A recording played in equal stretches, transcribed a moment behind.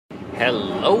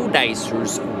Hello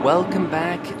Dicers, welcome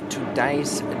back to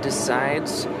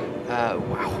DiceDecides.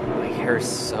 Wow, my hair is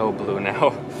so blue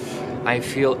now. I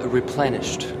feel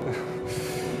replenished.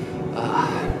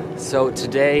 So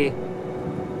today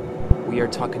we are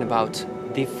talking about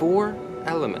the 4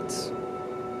 elements.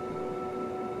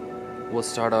 We'll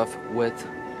start off with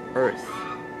Earth.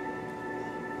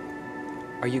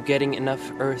 Are you getting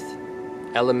enough Earth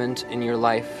element in your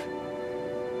life?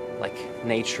 Like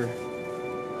nature?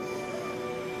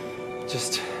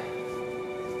 Just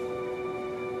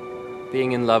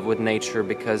being in love with nature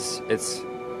because it's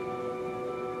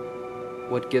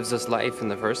what gives us life in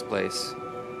the first place.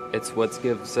 It's what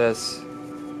gives us,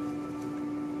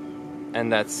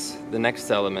 and that's the next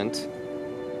element,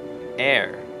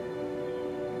 air.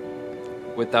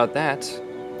 Without that,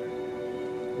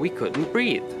 we couldn't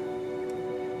breathe.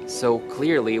 So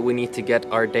clearly we need to get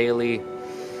our daily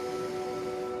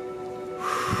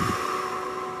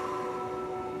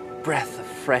breath of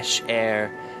fresh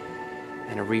air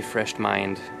and a refreshed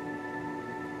mind,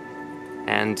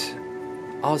 and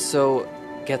also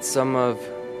get some of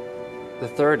the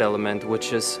third element,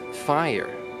 which is fire,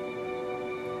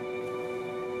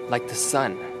 like the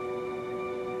sun,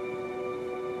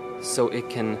 so it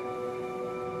can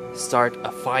start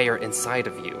a fire inside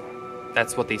of you.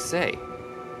 That's what they say,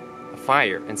 a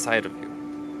fire inside of you.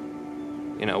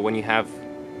 You know, when you have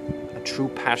a true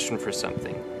passion for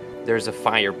something, there's a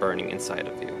fire burning inside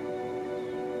of you.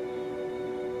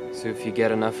 So if you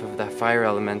get enough of that fire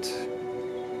element,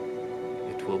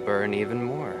 it will burn even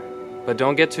more. But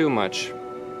don't get too much.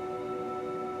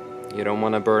 You don't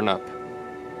want to burn up.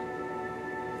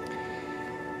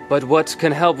 But what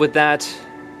can help with that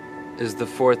is the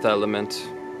 4th element.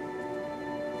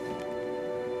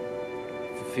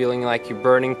 If you're feeling like you're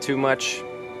burning too much,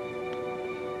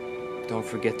 don't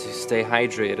forget to stay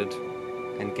hydrated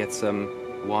and get some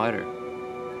water.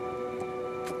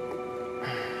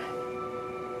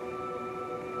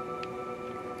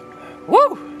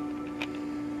 Woo!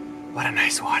 What a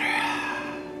nice water.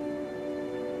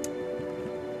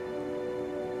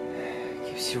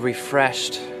 Keeps you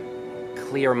refreshed,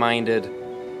 clear-minded,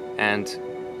 and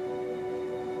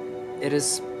it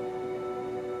is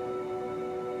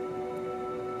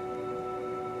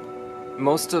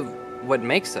most of what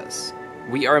makes us.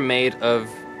 We are made of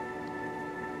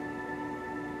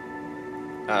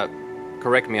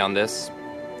correct me on this,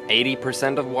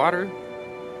 80% of water?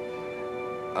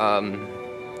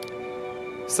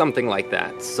 Something like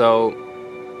that. So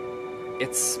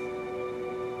it's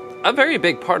a very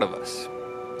big part of us.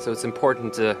 So it's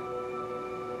important to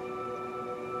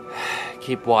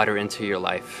keep water into your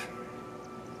life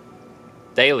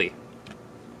daily.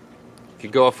 If you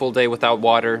go a full day without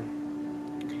water,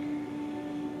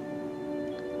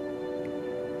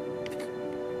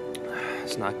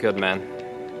 it's not good, man.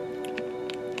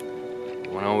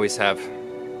 You want to always have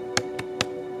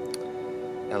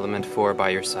element 4 by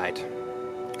your side.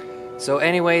 So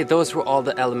anyway, those were all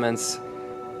the elements.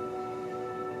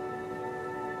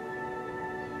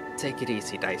 Take it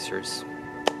easy, Dicers.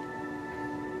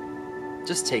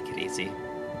 Just take it easy.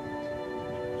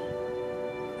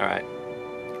 Alright.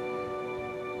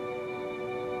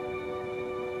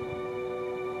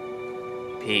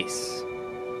 Peace.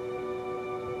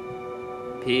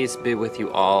 Peace be with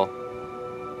you all.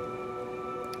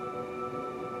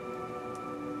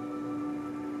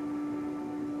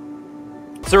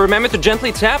 So remember to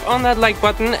gently tap on that like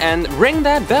button and ring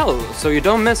that bell so you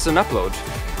don't miss an upload.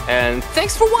 And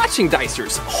thanks for watching,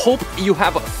 Dicers. Hope you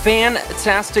have a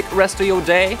fantastic rest of your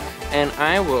day, and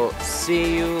I will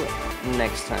see you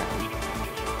next time.